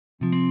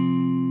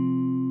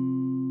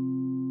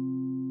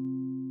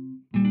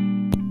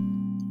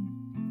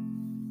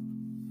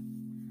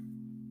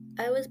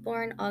I was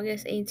born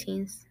August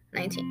 18th,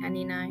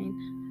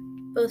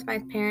 1999. Both my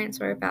parents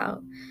were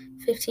about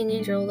 15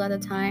 years old at the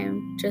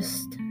time,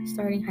 just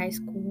starting high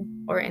school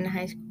or in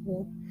high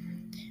school.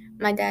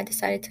 My dad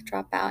decided to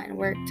drop out and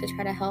work to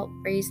try to help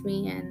raise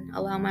me and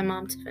allow my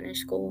mom to finish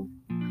school.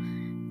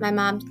 My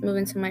mom moved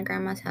into my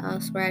grandma's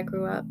house where I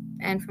grew up,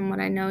 and from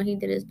what I know, he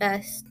did his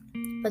best.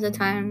 But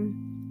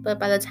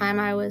by the time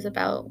I was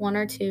about 1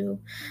 or 2,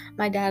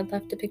 my dad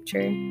left the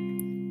picture.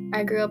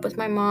 I grew up with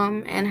my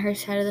mom and her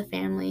side of the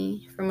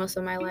family for most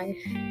of my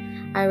life.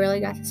 I really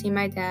got to see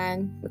my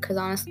dad because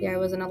honestly, I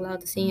wasn't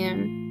allowed to see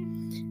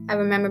him. I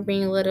remember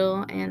being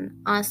little, and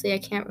honestly, I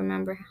can't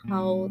remember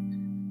how old,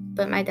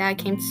 but my dad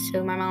came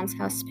to my mom's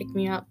house to pick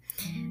me up,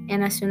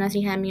 and as soon as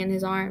he had me in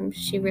his arms,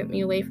 she ripped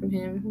me away from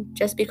him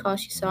just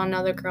because she saw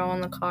another girl in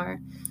the car.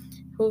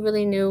 Who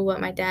really knew what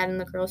my dad and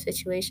the girl's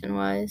situation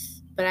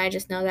was? But I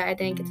just know that I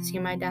didn't get to see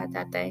my dad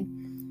that day.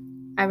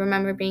 I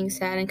remember being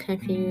sad and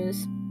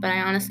confused, but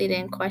I honestly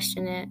didn't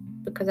question it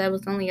because I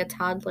was only a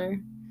toddler.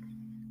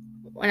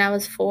 When I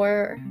was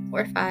 4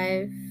 or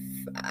 5,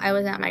 I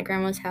was at my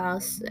grandma's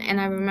house, and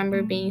I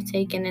remember being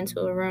taken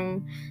into a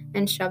room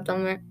and shoved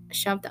under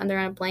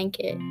a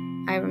blanket.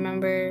 I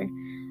remember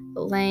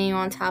laying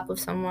on top of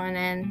someone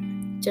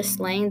and just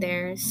laying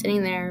there,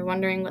 sitting there,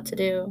 wondering what to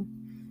do.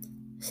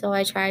 So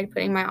I tried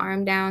putting my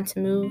arm down to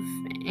move,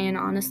 and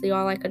honestly,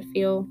 all I could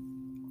feel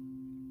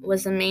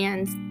was a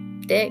man's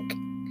dick.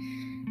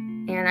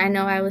 And I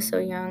know I was so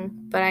young,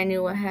 but I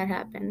knew what had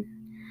happened.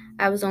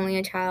 I was only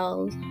a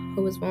child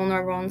who was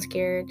vulnerable and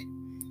scared,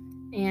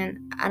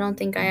 and I don't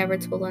think I ever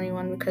told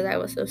anyone because I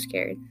was so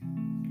scared.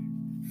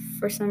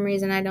 For some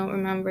reason, I don't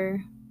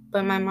remember,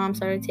 but my mom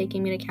started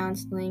taking me to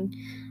counseling.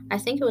 I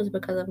think it was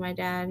because of my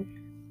dad.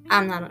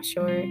 I'm not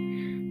sure,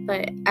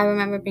 but I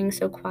remember being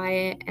so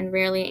quiet and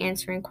rarely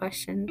answering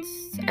questions.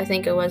 I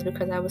think it was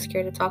because I was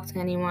scared to talk to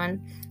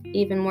anyone,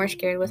 even more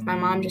scared with my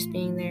mom just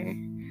being there.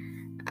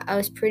 I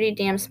was pretty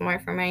damn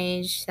smart for my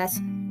age, that's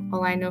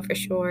all I know for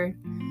sure,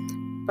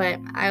 but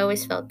I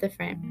always felt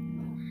different.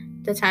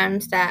 The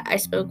times that I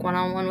spoke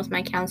one-on-one with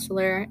my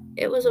counselor,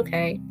 it was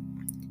okay.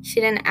 She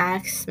didn't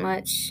ask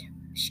much,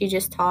 she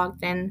just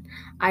talked and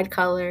I'd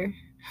color.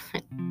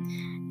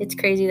 It's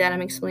crazy that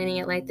I'm explaining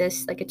it like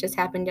this, like it just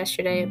happened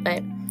yesterday,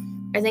 but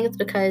I think it's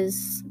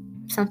because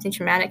something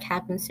traumatic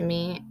happened to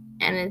me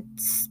and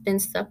it's been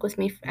stuck with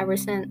me ever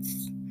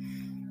since.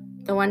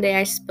 The one day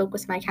I spoke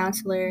with my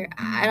counselor,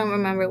 I don't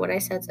remember what I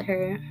said to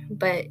her,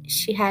 but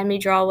she had me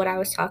draw what I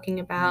was talking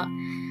about,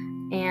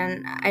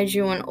 and I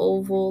drew an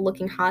oval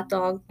looking hot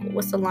dog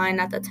with a line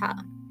at the top,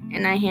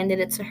 and I handed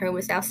it to her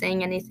without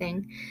saying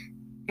anything.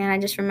 And I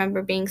just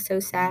remember being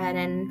so sad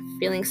and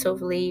feeling so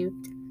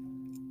relieved.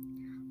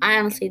 I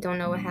honestly don't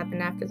know what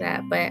happened after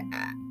that, but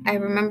I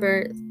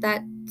remember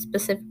that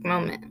specific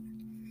moment.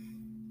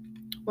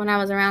 When I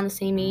was around the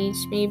same age,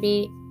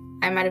 maybe,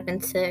 I might have been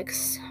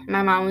 6.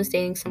 My mom was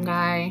dating some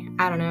guy,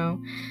 I don't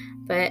know.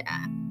 But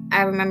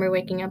I remember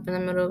waking up in the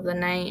middle of the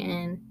night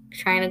and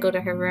trying to go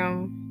to her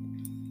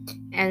room,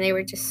 and they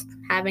were just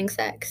having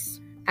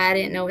sex. I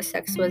didn't know what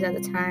sex was at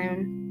the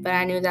time, but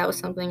I knew that was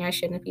something I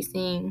shouldn't be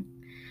seeing.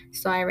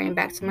 So I ran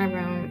back to my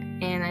room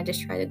and I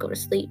just tried to go to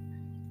sleep.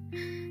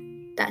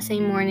 That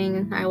same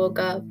morning, I woke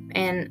up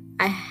and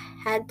I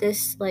had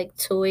this like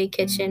toy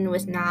kitchen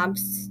with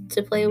knobs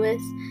to play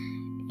with.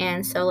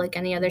 And so, like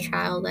any other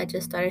child, I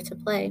just started to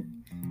play.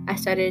 I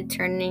started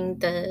turning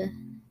the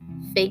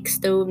fake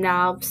stove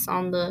knobs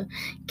on the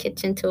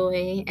kitchen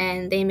toy,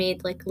 and they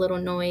made like a little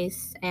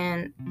noise.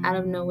 And out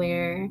of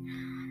nowhere,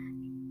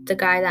 the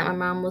guy that my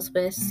mom was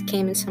with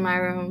came into my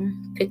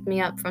room, picked me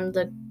up from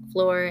the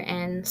floor,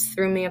 and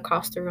threw me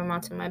across the room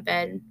onto my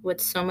bed with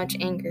so much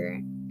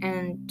anger,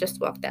 and just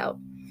walked out.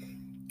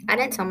 I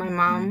didn't tell my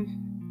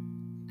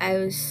mom. I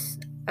was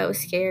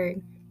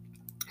scared.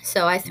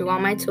 So I threw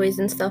all my toys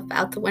and stuff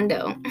out the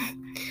window.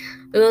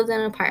 We lived in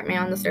an apartment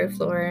on the 3rd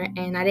floor,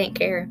 and I didn't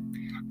care.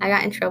 I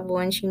got in trouble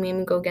and she made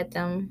me go get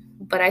them,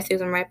 but I threw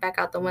them right back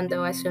out the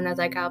window as soon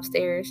as I got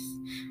upstairs.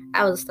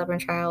 I was a stubborn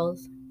child,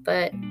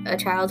 but a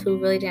child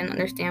who really didn't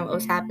understand what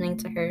was happening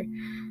to her.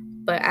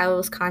 But I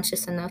was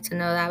conscious enough to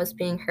know that I was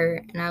being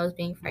hurt and I was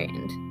being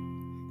frightened.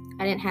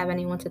 I didn't have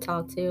anyone to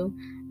talk to.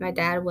 My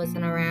dad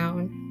wasn't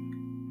around.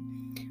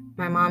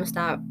 My mom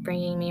stopped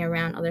bringing me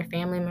around other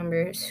family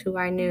members who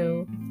I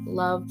knew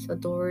loved,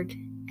 adored,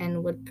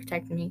 and would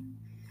protect me.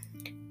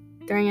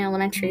 During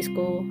elementary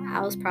school,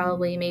 I was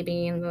probably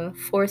maybe in the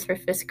 4th or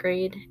 5th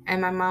grade,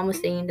 and my mom was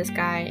dating this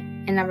guy.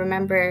 And I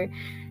remember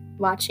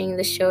watching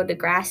the show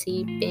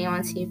Degrassi being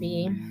on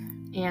TV,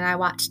 and I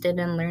watched it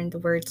and learned the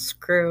word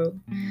screw.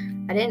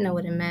 I didn't know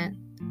what it meant.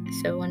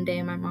 So one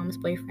day my mom's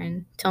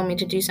boyfriend told me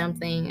to do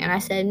something, and I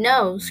said,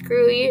 "No,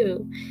 screw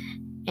you."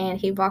 And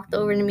he walked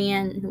over to me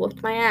and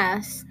whooped my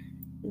ass.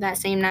 That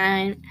same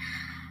night,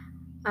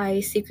 I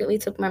secretly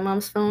took my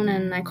mom's phone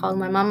and I called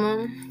my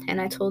mama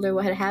and I told her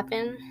what had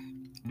happened.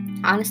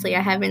 Honestly, I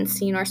haven't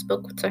seen or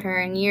spoke to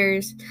her in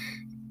years,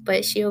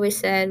 but she always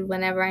said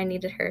whenever I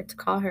needed her to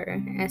call her,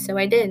 and so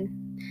I did.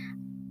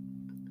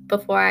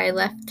 before I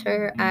left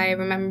her, I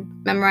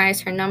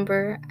memorized her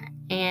number,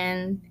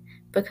 and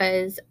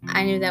because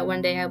I knew that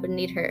one day I would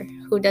need her.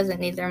 Who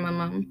doesn't need their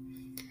mom?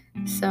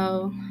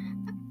 So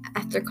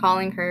after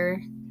calling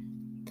her,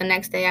 the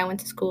next day I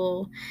went to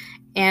school,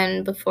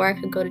 and before I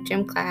could go to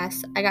gym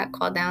class, I got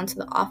called down to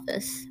the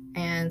office,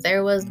 and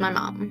there was my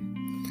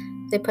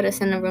mom. They put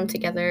us in a room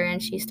together,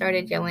 and she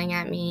started yelling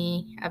at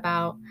me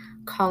about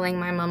calling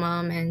my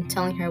mom and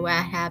telling her what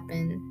had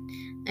happened.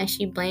 And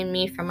she blamed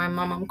me for my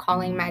mom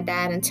calling my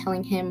dad and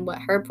telling him what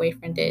her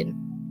boyfriend did.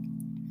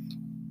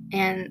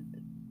 And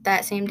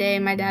that same day,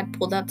 my dad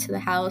pulled up to the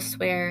house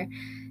where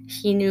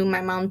he knew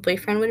my mom's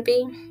boyfriend would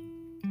be,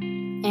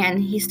 and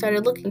he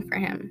started looking for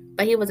him,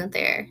 but he wasn't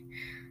there.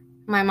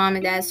 My mom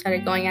and dad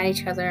started going at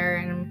each other,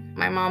 and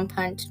my mom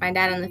punched my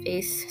dad in the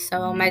face.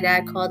 So my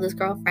dad called his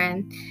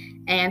girlfriend,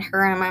 and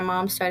her and my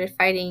mom started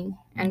fighting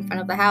in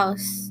front of the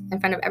house, in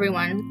front of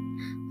everyone.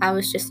 I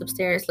was just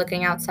upstairs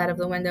looking outside of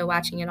the window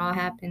watching it all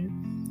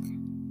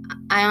happen.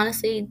 I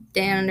honestly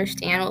didn't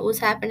understand what was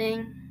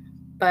happening,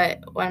 but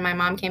when my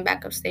mom came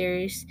back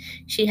upstairs,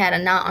 she had a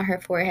knot on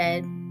her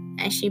forehead,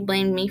 and she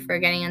blamed me for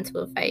getting into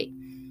a fight.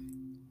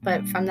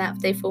 But from that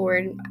day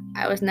forward,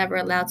 I was never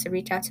allowed to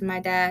reach out to my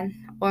dad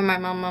or my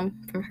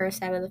mom from her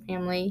side of the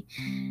family.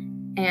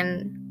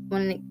 And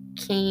when it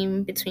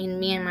came between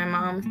me and my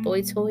mom's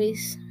boy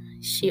toys,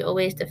 she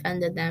always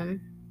defended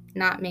them,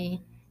 not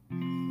me.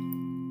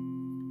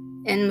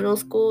 In middle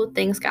school,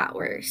 things got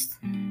worse.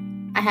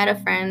 I had a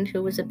friend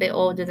who was a bit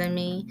older than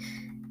me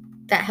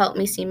that helped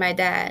me see my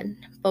dad,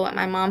 but when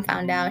my mom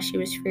found out, she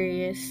was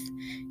furious.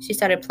 She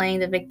started playing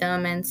the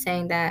victim and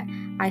saying that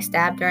I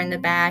stabbed her in the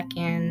back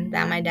and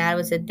that my dad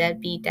was a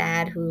deadbeat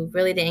dad who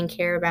really didn't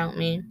care about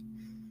me.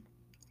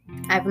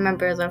 I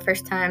remember the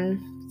first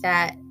time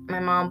that my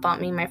mom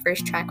bought me my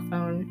first track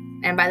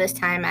phone, and by this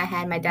time I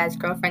had my dad's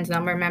girlfriend's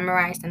number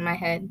memorized in my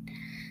head.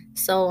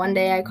 So one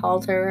day I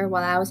called her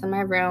while I was in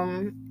my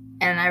room,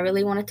 and I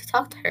really wanted to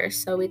talk to her,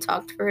 so we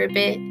talked for a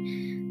bit.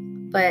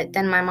 But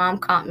then my mom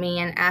caught me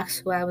and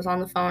asked who I was on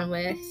the phone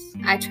with.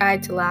 I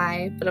tried to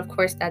lie, but of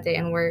course that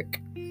didn't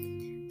work.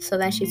 So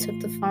then she took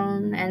the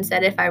phone and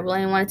said if I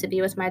really wanted to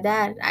be with my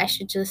dad, I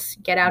should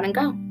just get out and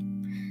go.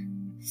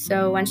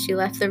 So when she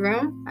left the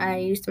room, I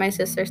used my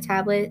sister's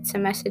tablet to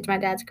message my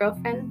dad's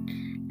girlfriend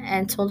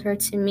and told her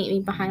to meet me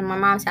behind my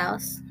mom's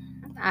house.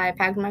 I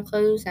packed my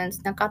clothes and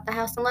snuck out the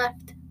house and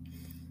left.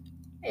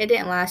 It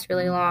didn't last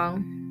really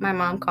long. My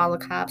mom called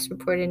the cops,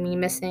 reported me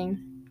missing.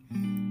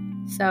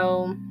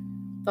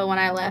 But when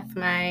I left,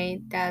 my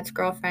dad's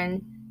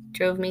girlfriend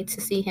drove me to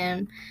see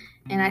him,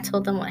 and I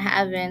told them what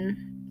happened,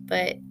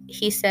 but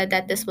he said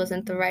that this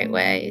wasn't the right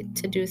way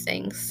to do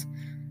things.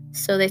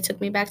 So they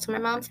took me back to my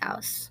mom's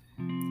house.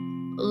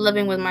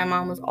 Living with my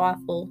mom was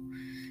awful.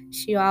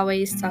 She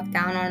always talked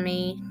down on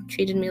me,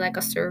 treated me like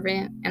a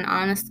servant, and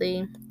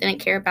honestly didn't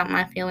care about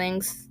my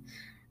feelings.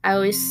 I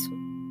was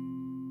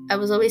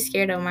always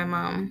scared of my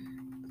mom.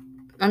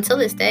 Until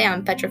this day,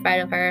 I'm petrified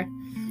of her.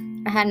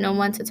 I had no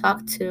one to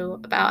talk to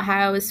about how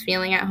I was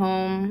feeling at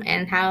home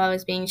and how I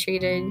was being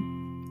treated.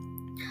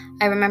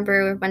 I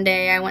remember one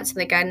day I went to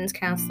the guidance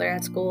counselor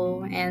at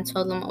school and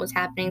told them what was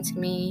happening to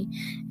me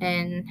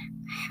and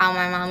how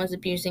my mom was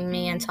abusing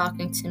me and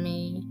talking to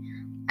me.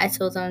 I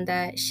told them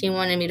that she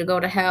wanted me to go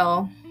to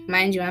hell.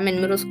 Mind you, I'm in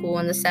middle school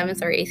in the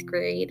 7th or 8th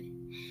grade.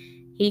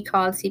 He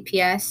called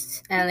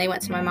CPS and they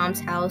went to my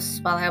mom's house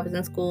while I was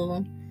in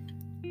school.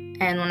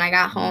 And when I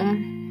got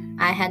home,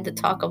 I had the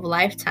talk of a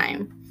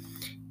lifetime.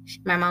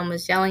 My mom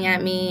was yelling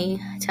at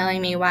me,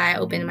 telling me why I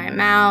opened my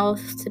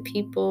mouth to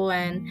people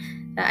and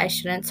that I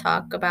shouldn't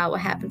talk about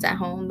what happens at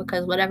home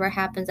because whatever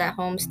happens at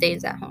home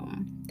stays at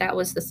home. That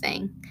was the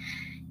thing.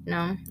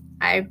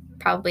 I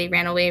probably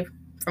ran away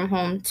from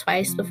home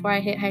twice before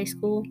I hit high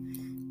school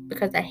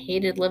because I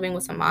hated living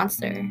with a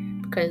monster,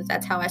 because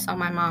that's how I saw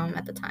my mom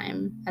at the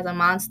time, as a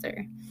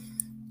monster.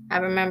 I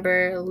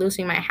remember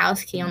losing my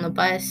house key on the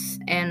bus,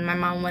 and my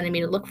mom wanted me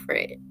to look for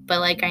it,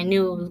 but I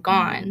knew it was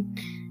gone,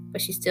 but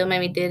she still made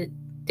me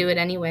do it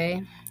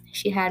anyway.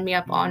 She had me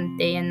up all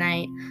day and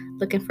night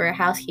looking for a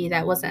house key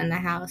that wasn't in the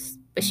house,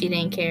 but she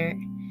didn't care.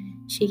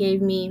 She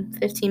gave me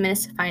 15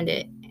 minutes to find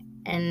it,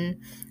 and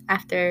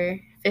after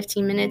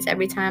 15 minutes,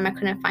 every time I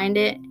couldn't find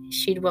it,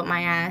 she'd whip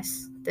my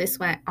ass. This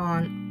went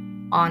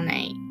on all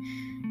night.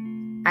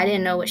 I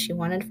didn't know what she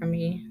wanted from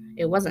me.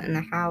 It wasn't in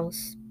the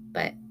house,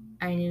 but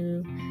I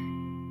knew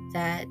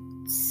that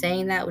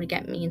saying that would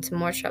get me into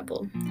more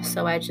trouble,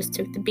 so I just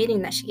took the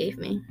beating that she gave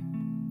me.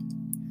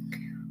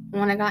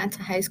 When I got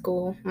into high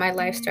school, my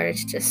life started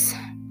to just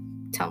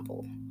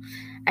tumble.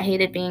 I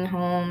hated being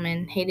home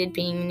and hated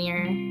being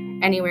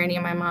anywhere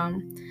near my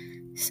mom,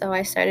 so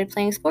I started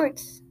playing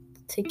sports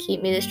to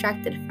keep me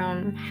distracted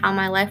from how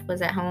my life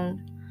was at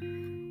home.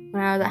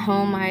 When I was at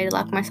home, I'd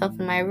lock myself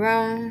in my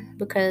room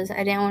because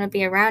I didn't want to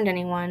be around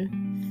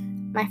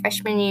anyone. My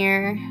freshman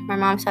year, my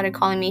mom started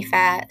calling me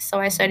fat, so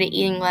I started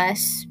eating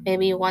less,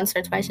 maybe once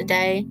or twice a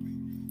day.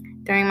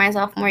 During my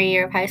sophomore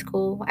year of high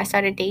school, I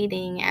started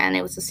dating, and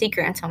it was a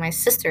secret until my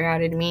sister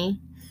outed me.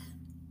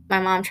 My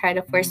mom tried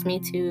to force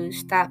me to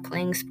stop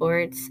playing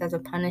sports as a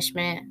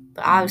punishment,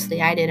 but obviously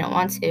I didn't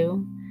want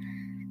to.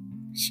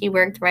 She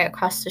worked right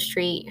across the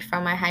street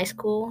from my high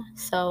school,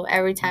 so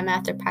every time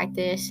after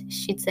practice,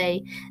 she'd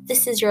say,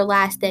 "This is your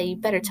last day, you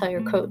better tell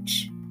your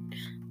coach."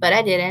 But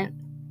I didn't,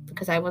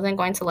 because I wasn't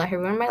going to let her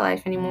ruin my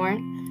life anymore.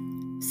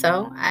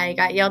 So I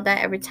got yelled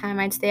at every time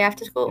I'd stay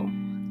after school.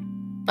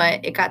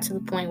 But it got to the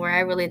point where I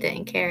really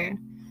didn't care.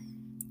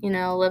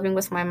 Living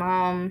with my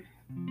mom,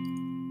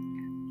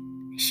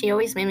 she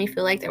always made me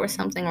feel like there was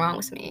something wrong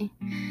with me.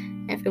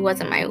 If it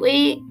wasn't my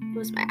weight, it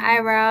was my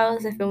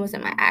eyebrows. If it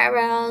wasn't my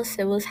eyebrows,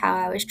 it was how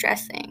I was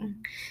dressing.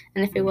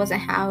 And if it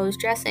wasn't how I was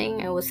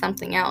dressing, it was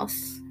something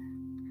else.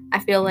 I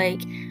feel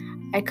like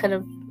I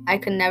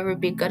could never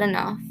be good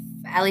enough.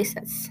 At least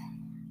that's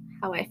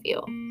how I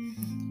feel.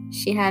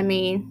 She had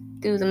me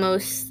do the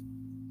most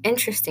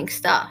interesting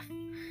stuff.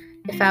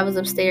 If I was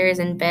upstairs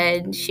in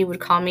bed, she would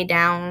call me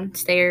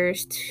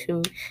downstairs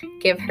to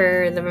give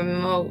her the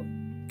remote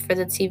for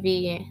the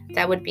TV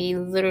that would be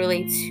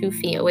literally 2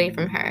 feet away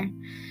from her.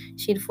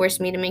 She'd force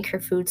me to make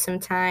her food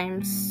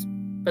sometimes,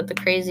 but the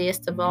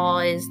craziest of all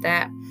is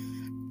that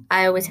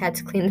I always had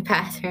to clean the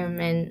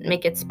bathroom and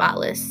make it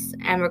spotless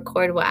and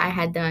record what I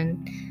had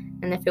done.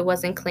 And if it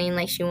wasn't clean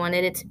like she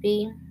wanted it to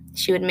be,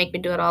 she would make me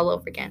do it all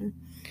over again.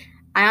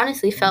 I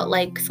honestly felt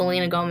like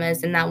Selena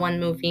Gomez in that one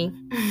movie.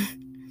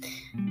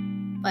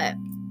 But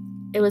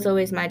it was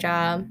always my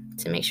job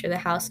to make sure the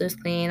house was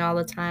clean all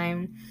the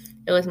time.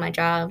 It was my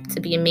job to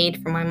be a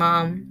maid for my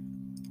mom.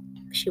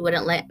 She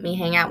wouldn't let me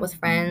hang out with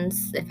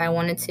friends if I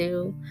wanted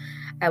to.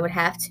 I would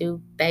have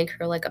to beg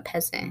her like a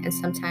peasant, and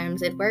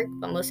sometimes it worked,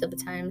 but most of the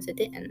times it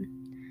didn't.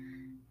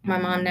 My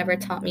mom never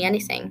taught me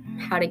anything: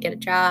 how to get a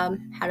job,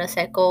 how to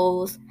set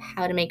goals,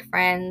 how to make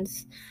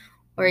friends,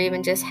 or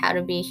even just how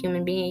to be a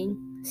human being.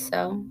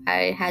 So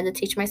I had to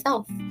teach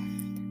myself.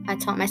 I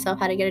taught myself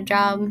how to get a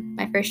job.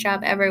 My first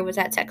job ever was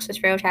at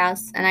Texas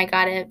Roadhouse, and I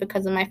got it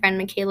because of my friend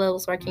Michaela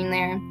was working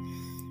there.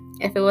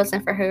 If it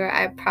wasn't for her,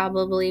 I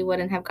probably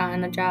wouldn't have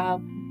gotten a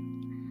job.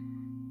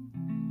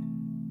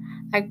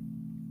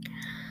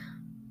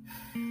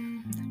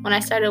 When I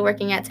started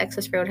working at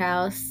Texas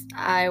Roadhouse,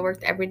 I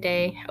worked every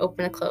day,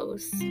 open to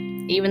close.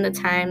 Even the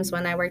times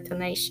when I worked the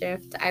night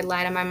shift, I'd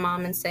lie to my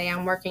mom and say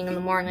I'm working in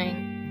the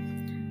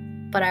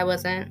morning. But I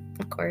wasn't,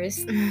 of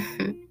course.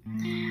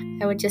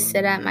 I would just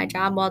sit at my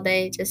job all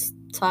day, just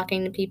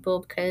talking to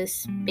people,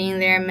 because being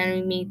there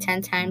made me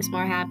 10 times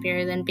more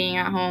happier than being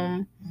at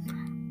home.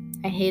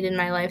 I hated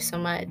my life so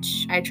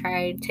much. I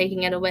tried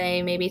taking it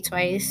away maybe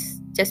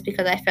twice, just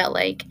because I felt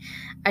like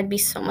I'd be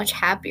so much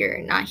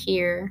happier not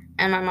here,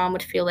 and my mom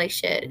would feel like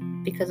shit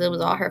because it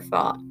was all her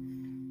fault.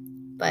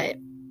 But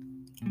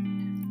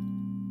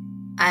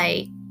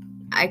I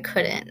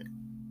couldn't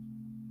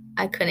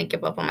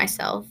give up on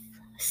myself.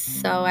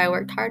 So I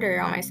worked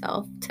harder on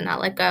myself to not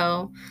let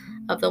go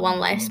of the one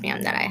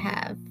lifespan that I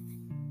have.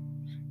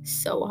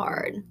 So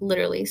hard,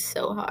 literally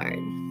so hard.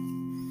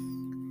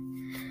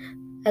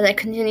 As I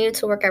continued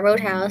to work at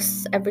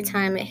Roadhouse, every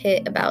time it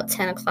hit about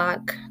 10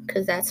 o'clock,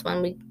 because that's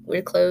when we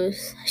would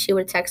close, she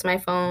would text my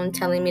phone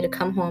telling me to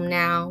come home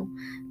now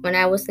when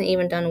I wasn't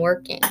even done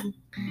working.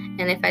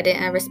 And if I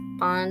didn't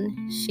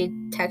respond,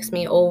 she'd text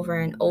me over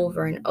and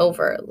over and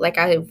over, like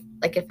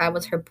if I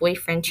was her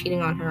boyfriend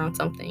cheating on her on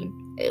something.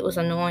 It was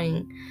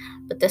annoying.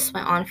 But this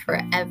went on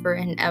forever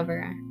and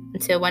ever,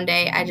 until one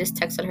day I just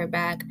texted her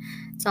back,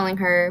 telling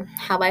her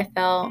how I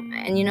felt.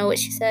 And you know what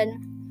she said?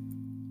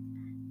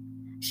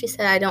 She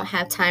said, "I don't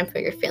have time for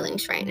your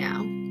feelings right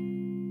now."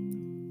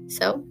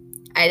 So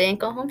I didn't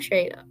go home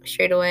straight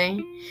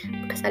away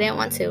because I didn't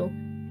want to.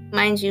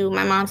 Mind you,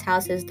 my mom's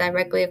house is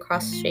directly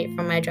across the street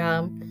from my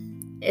job.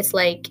 It's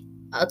like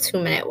a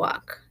 2-minute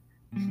walk.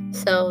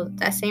 So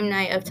that same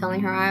night of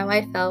telling her how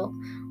I felt,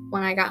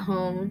 when I got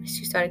home,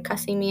 she started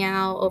cussing me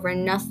out over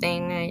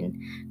nothing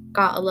and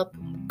got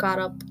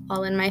up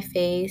all in my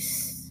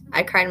face.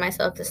 I cried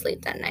myself to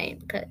sleep that night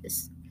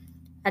because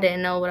I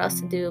didn't know what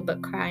else to do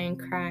but cry and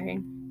cry.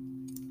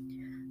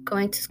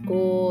 Going to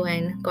school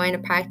and going to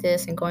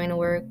practice and going to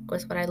work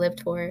was what I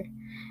lived for.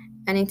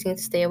 Anything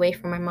to stay away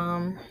from my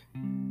mom.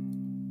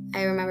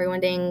 I remember one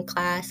day in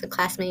class, a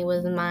classmate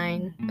of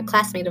mine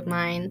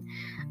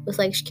was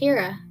like,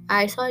 "Shakira,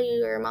 I saw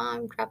your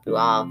mom drop you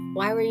off.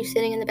 Why were you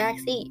sitting in the back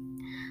seat?"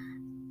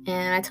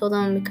 And I told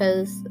him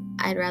because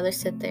I'd rather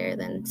sit there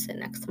than sit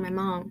next to my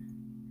mom.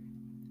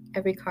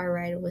 Every car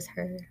ride with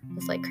her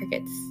was like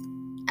crickets.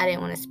 I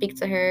didn't want to speak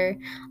to her,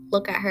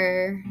 look at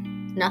her,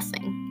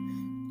 nothing.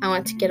 I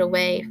wanted to get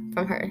away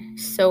from her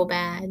so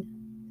bad.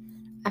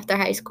 After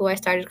high school, I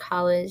started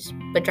college,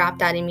 but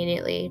dropped out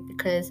immediately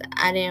because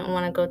I didn't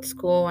want to go to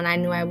school when I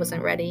knew I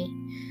wasn't ready.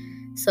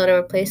 So to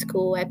replace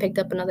school, I picked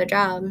up another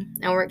job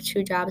and worked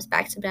 2 jobs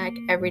back to back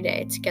every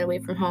day to get away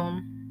from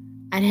home.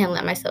 I didn't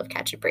let myself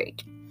catch a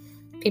break.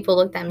 People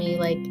looked at me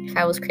like if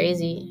I was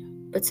crazy,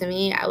 but to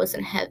me, I was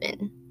in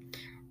heaven.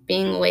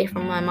 Being away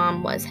from my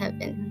mom was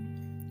heaven.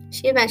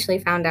 She eventually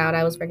found out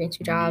I was working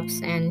 2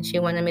 jobs, and she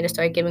wanted me to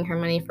start giving her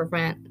money for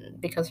rent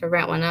because her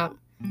rent went up.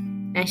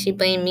 And she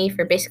blamed me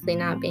for basically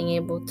not being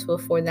able to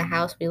afford the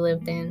house we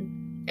lived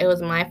in. It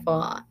was my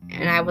fault,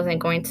 and I wasn't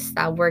going to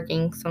stop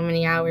working so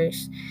many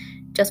hours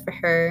just for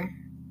her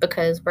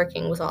because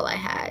working was all I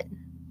had.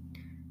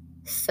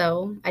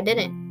 So I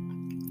didn't.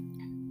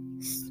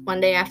 One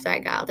day after I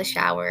got out of the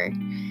shower,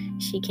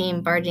 she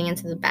came barging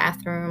into the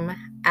bathroom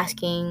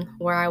asking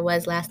where I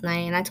was last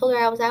night, and I told her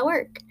I was at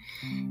work.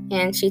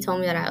 And she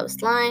told me that I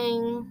was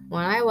lying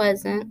when I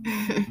wasn't.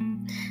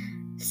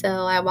 So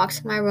I walked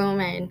to my room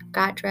and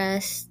got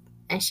dressed,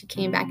 and she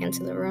came back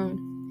into my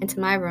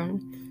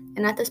room.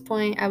 And at this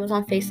point, I was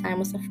on FaceTime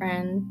with a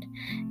friend,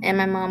 and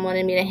my mom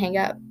wanted me to hang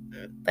up,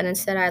 but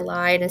instead I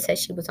lied and said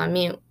she was on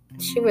mute.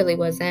 She really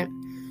wasn't.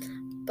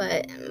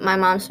 But my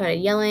mom started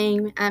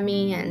yelling at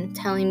me and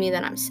telling me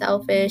that I'm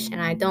selfish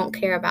and I don't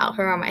care about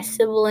her or my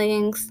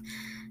siblings,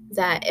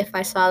 that if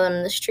I saw them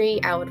in the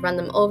street, I would run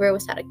them over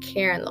without a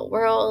care in the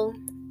world.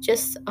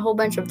 Just a whole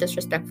bunch of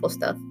disrespectful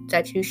stuff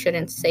that you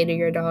shouldn't say to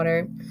your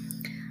daughter.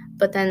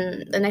 But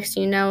then the next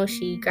thing you know,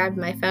 she grabbed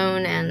my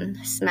phone and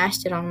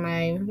smashed it on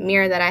my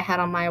mirror that I had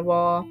on my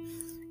wall.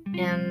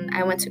 And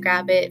I went to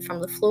grab it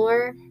from the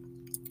floor,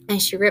 and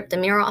she ripped the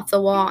mirror off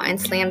the wall and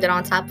slammed it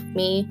on top of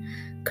me,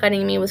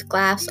 cutting me with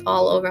glass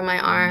all over my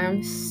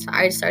arms.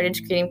 I started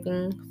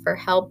screaming for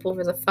help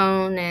over the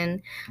phone,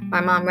 and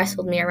my mom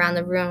wrestled me around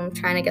the room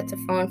trying to get the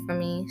phone from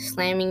me,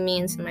 slamming me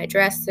into my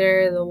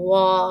dresser, the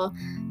wall,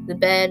 the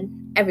bed,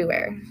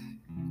 everywhere.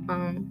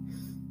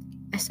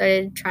 I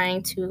started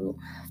trying to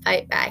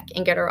fight back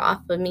and get her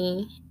off of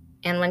me,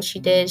 and when she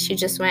did, she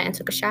just went and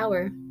took a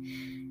shower.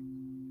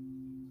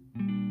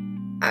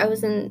 I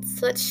was in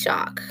such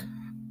shock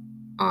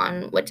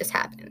on what just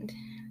happened.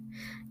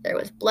 There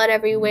was blood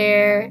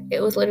everywhere. It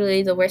was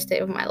literally the worst day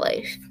of my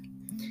life.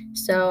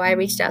 So I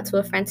reached out to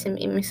a friend to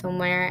meet me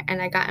somewhere,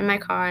 and I got in my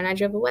car and I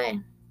drove away.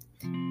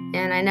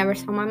 And I never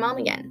saw my mom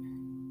again.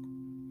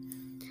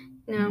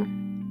 You know,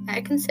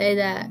 I can say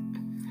that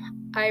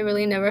I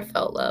really never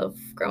felt love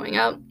growing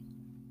up,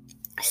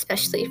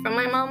 especially from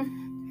my mom.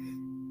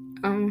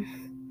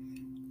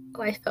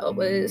 All I felt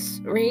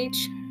was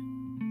rage,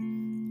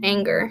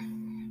 anger,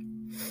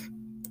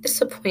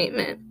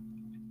 disappointment.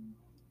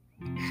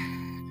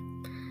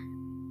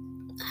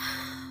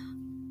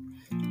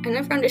 I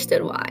never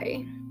understood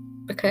why,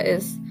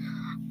 because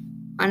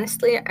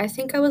honestly, I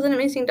think I was an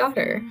amazing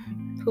daughter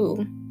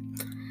who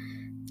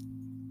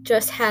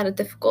just had a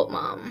difficult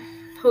mom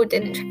who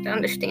didn't try to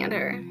understand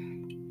her.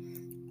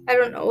 I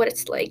don't know what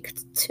it's like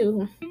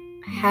to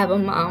have a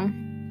mom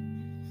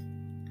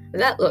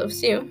that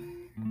loves you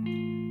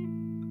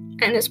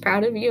and is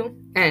proud of you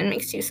and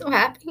makes you so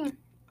happy.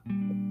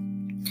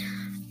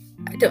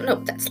 I don't know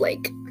what that's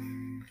like.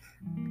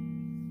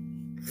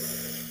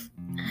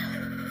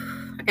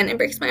 And it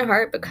breaks my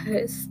heart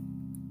because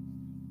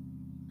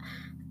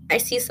I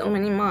see so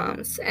many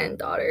moms and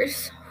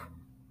daughters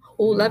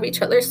who love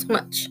each other so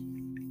much.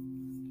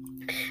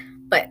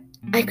 But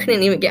I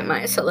couldn't even get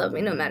mine to love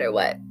me no matter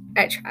what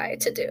I tried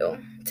to do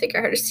to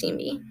get her to see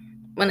me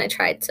when I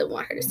tried to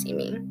want her to see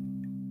me.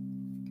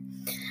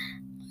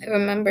 I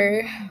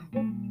remember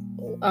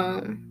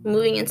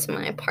moving into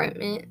my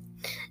apartment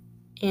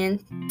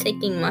and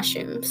taking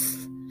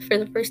mushrooms for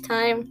the first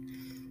time.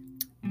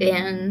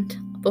 And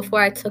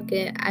before I took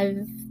it,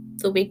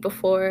 the week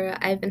before,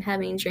 I've been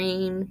having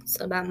dreams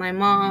about my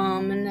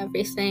mom and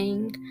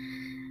everything.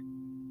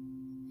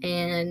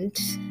 And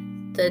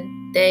the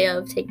day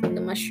of taking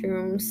the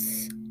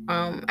mushrooms,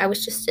 I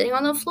was just sitting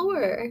on the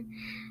floor,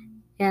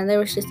 and there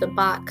was just a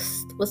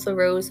box with a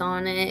rose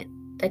on it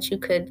that you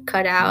could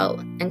cut out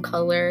and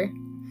color.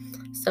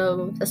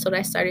 So that's what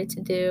I started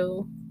to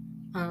do.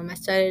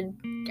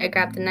 I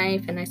grabbed the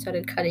knife and I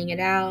started cutting it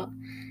out,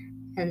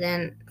 and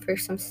then for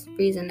some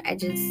reason I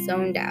just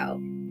zoned out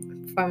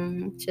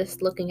from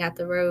just looking at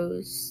the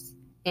rose,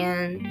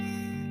 and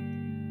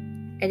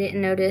I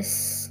didn't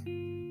notice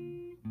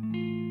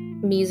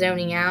me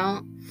zoning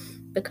out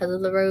because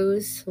of the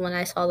rose. When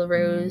I saw the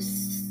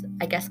rose,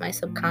 I guess my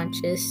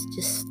subconscious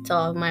just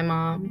thought of my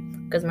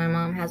mom, because my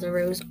mom has a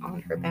rose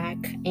on her back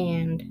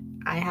and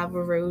I have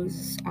a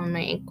rose on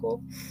my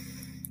ankle.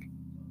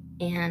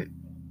 And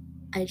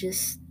I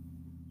just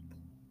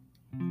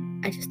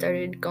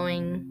started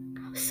going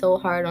so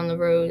hard on the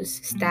rose,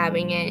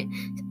 stabbing it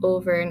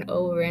over and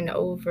over and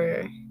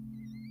over.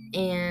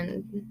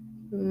 And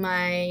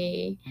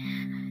my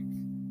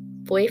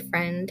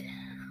boyfriend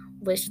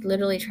was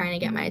literally trying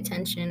to get my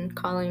attention,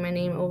 calling my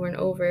name over and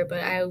over,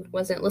 but I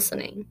wasn't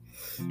listening.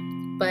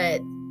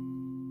 But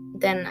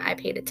then I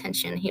paid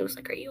attention. He was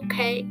like, "Are you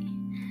okay?"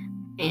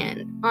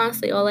 And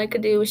honestly, all I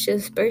could do was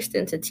just burst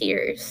into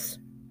tears,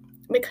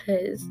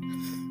 because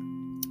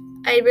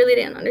I really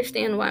didn't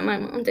understand why my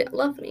mom didn't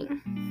love me.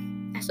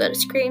 I started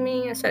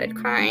screaming, I started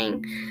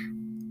crying,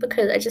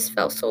 because I just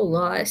felt so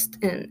lost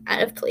and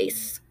out of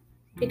place,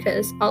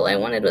 because all I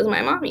wanted was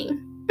my mommy.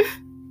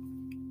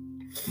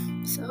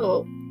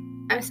 So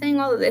I'm saying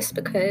all of this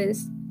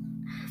because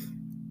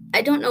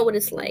I don't know what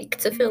it's like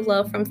to feel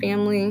love from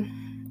family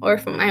or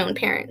from my own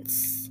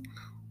parents.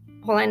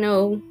 All I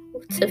know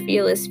to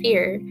feel is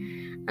fear.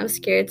 I'm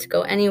scared to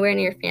go anywhere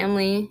near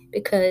family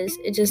because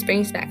it just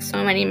brings back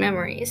so many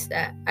memories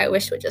that I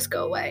wish would just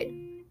go away.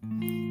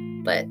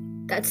 But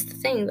that's the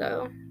thing,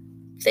 though.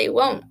 They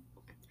won't.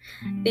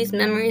 These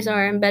memories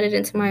are embedded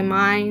into my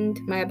mind,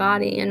 my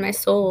body, and my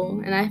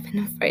soul, and I've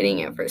been fighting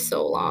it for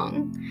so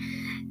long.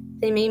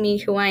 They made me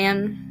who I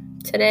am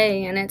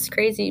today, and it's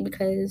crazy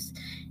because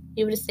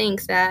you would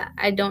think that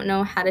I don't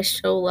know how to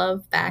show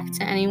love back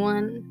to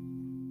anyone,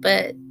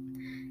 but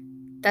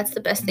that's the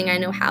best thing I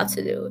know how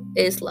to do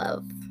is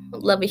love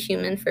a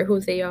human for who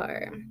they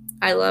are.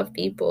 I love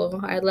people.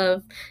 I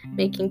love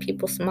making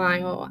people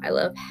smile. I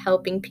love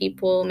helping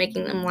people,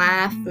 making them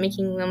laugh,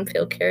 making them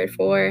feel cared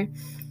for.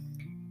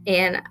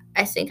 And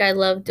I think I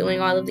love doing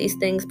all of these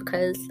things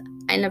because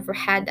I never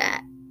had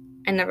that.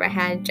 I never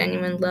had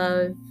genuine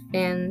love,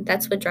 and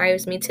that's what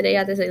drives me today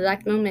at this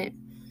exact moment.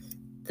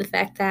 The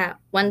fact that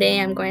one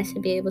day I'm going to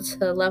be able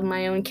to love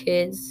my own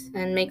kids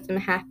and make them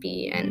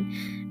happy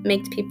and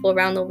make people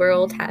around the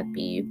world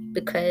happy,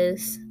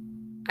 because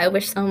I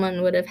wish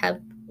someone would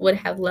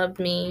have loved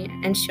me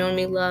and shown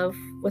me love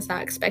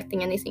without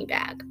expecting anything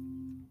back.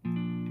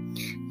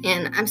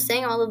 And I'm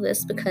saying all of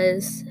this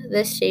because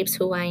this shapes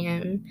who I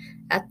am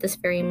at this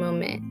very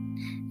moment.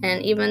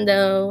 And even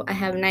though I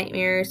have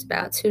nightmares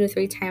about 2 to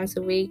 3 times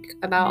a week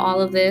about all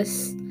of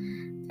this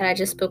that I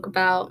just spoke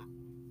about,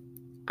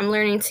 I'm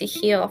learning to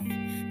heal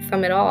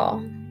from it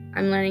all.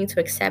 I'm learning to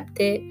accept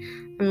it.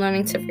 I'm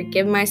learning to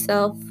forgive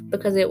myself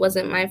because it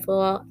wasn't my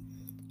fault.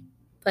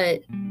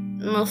 But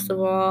most of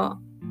all,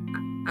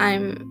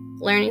 I'm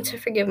learning to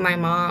forgive my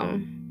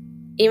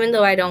mom, even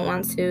though I don't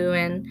want to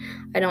and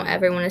I don't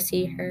ever want to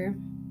see her.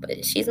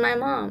 But she's my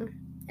mom,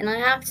 and I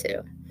have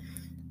to.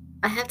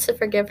 I have to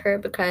forgive her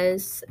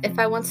because if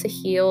I want to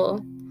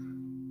heal,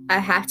 I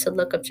have to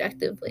look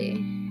objectively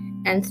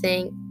and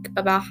think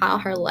about how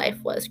her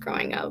life was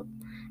growing up,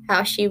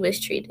 how she was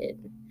treated,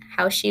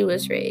 how she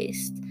was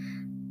raised,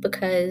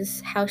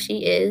 because how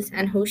she is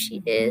and who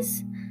she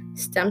is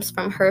stems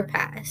from her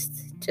past,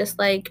 just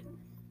like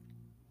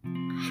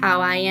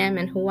how I am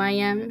and who I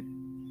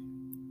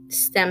am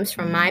stems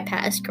from my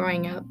past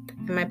growing up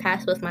and my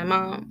past with my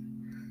mom.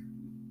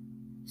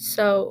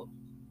 So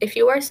if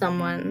you are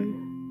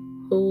someone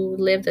who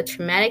lived a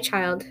traumatic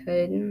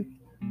childhood,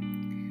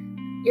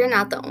 you're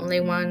not the only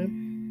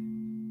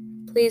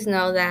one. Please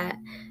know that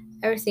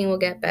everything will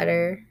get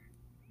better.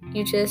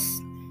 You just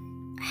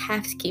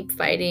have to keep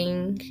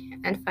fighting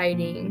and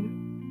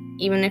fighting,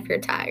 even if you're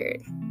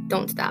tired.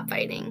 Don't stop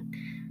fighting.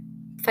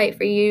 Fight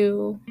for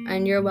you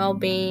and your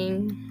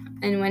well-being,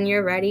 and when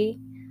you're ready,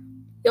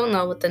 you'll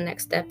know what the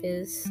next step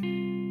is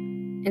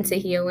into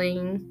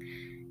healing,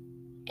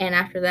 and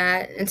after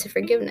that, into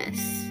forgiveness.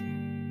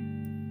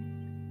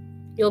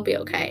 You'll be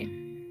okay.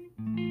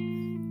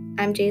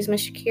 I'm Jasmine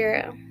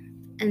Shakira,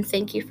 and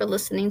thank you for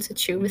listening to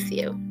True With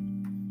You.